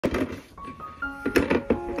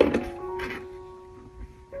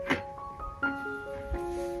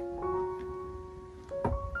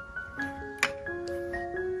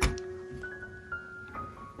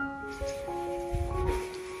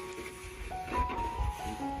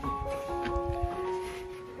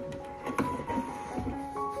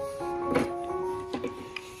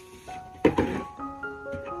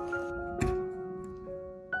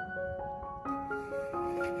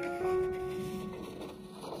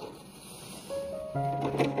อัน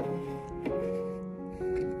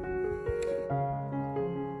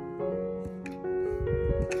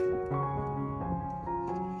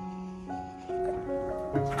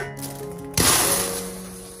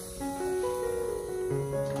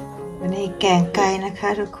นี้แกงไก่นะคะ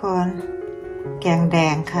ทุกคนแกงแด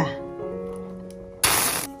งค่ะ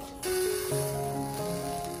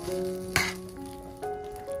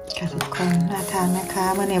ทุกคนน่าทานนะคะ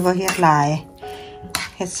เมื่อนี้บ่เฮ็ดหลาย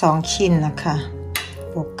เฮ็ด2 ชิ้นนะคะ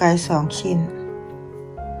ปกไก่2 ชิ้น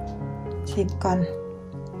ชิมก่อน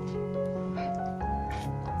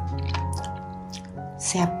แ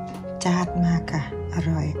ซ่บจัดมากค่ะอ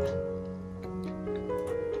ร่อย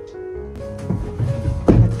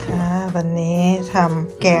นะคะวันนี้ท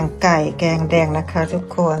ำแกงไก่แกงแดงนะคะทุก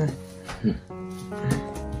คน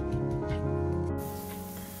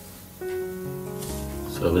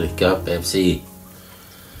So dricka Pepsi.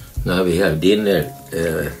 Now we have dinner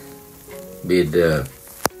with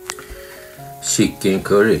chicken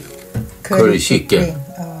curry. Curry chicken,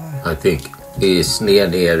 I think. It's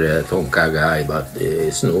near Tom Kha Gai, but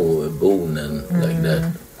it's no bone and like that.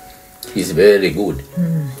 It's very good,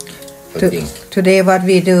 I think. Today what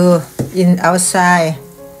we do in outside?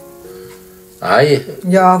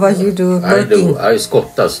 Yeah, what you do working? I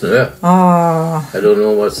skottar snö. I don't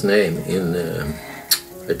know what's name in...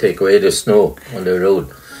 I take away the snow on the road.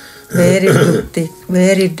 Very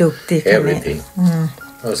duktig. Everything.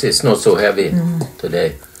 Because it's not so heavy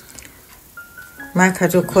today. มาค่ะ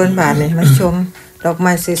ทุกคนบาทเลยมาชมดอกไ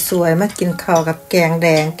ม้สวยๆมากินข้าวกับแกงแด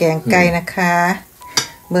งแกงไก่นะคะ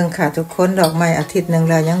เบิ่งค่ะทุกคนดอกไม้อาทิตย์นึง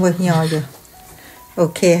แล้วยังบ่เหี่ยวอยู่โอ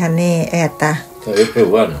เคฮันนี่แอดตา Kan vi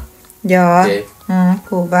prova nu? Ja.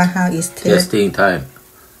 Prova how is taste. Testing time.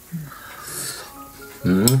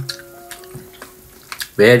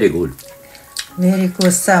 Very good. Very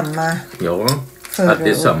good samma. Ja,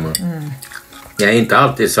 alltid samma. Nej, inte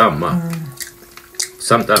alltid samma.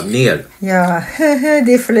 Sometimes ner. Ja,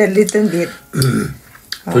 different little bit.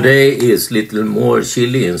 Today is little more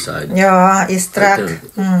chili inside. Ja, it's stark.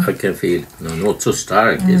 I can feel. No, not so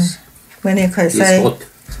stark. When you it's hot.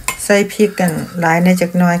 ใส่พริกกันหลายในจั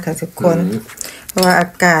กหน่อยค่ะทุกคนเพราะว่าอา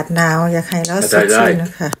กาศหนาวอยากให้เราสดชื่นนะ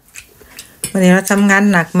คะวันนี้เราทำงาน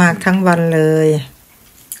หนักมากทั้งวันเลย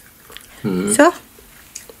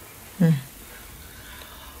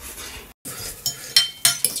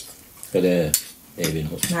ก็ได้เป็น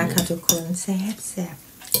หกมาค่ะทุกคนแซ่บแซ่บ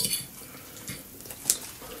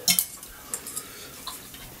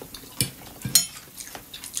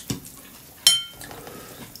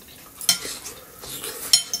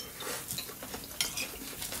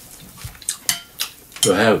So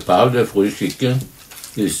have powder for the chicken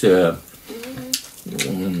is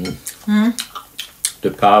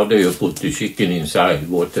the powder you put the chicken inside,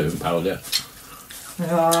 water and powder.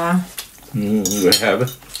 Ja. You have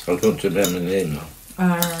it? I don't remember the name now.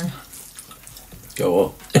 Ja.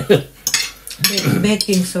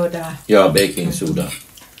 Baking soda. Ja, baking soda.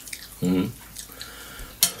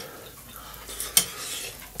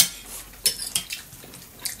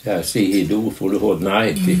 Yeah, see he do for the whole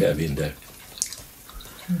night we have in there.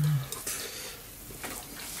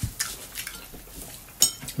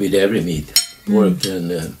 With every meat, pork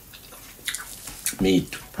and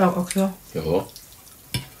meat. Pork också? Ja.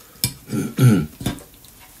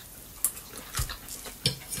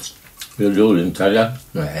 Vill du inte tälja?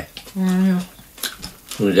 Nej. Ja.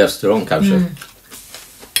 En restaurang kanske?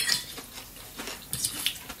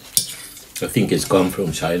 I think it's come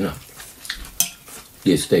from China.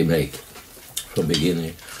 This they make from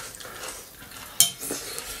beginning.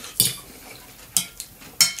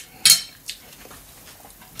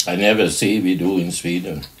 I never see we do in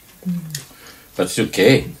Sweden. But it's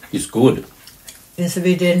okay. It's good. In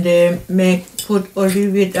Sweden they put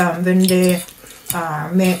olive with when they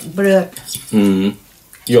make bread.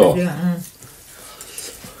 Ja.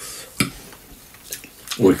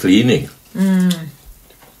 Or cleaning.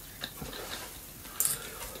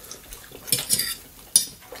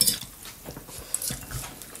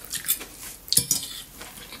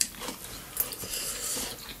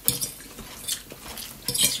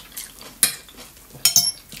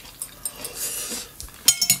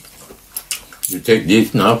 You take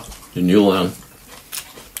this now, the new one.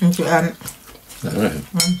 Okay.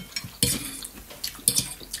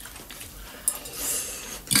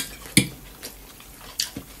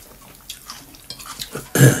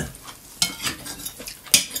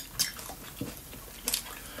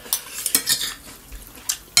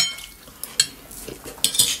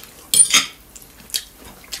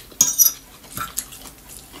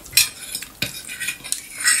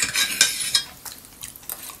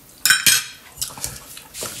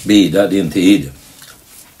 Bida din tid.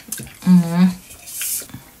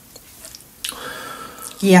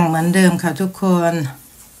 เกี่ยงเหมือนเดิมค่ะทุกคน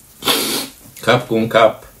Kapp, kom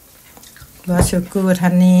kapp. Varsågod,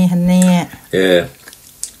 honey.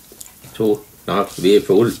 Så snart vi är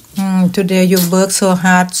full. Today you work so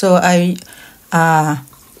hard, so I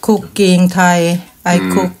cooking Thai. I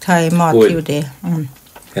cook Thai more today.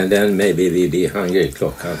 And then maybe we be hungry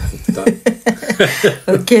klockan 8.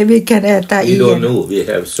 Okay, we can äta We don't know, we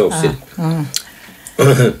have sausage.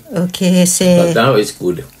 Okay, say. But now it's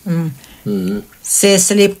good. Say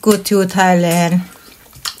sleep good to Thailand.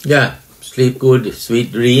 Yeah, sleep good,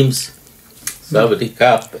 sweet dreams. Savadi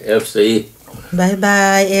Kap, FC. Bye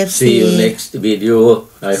bye, FC. See you next video,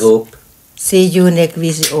 I hope. See you next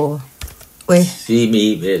video. Wait. See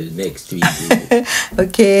me next video.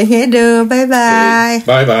 Okay, hello, bye bye.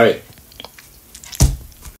 Bye bye.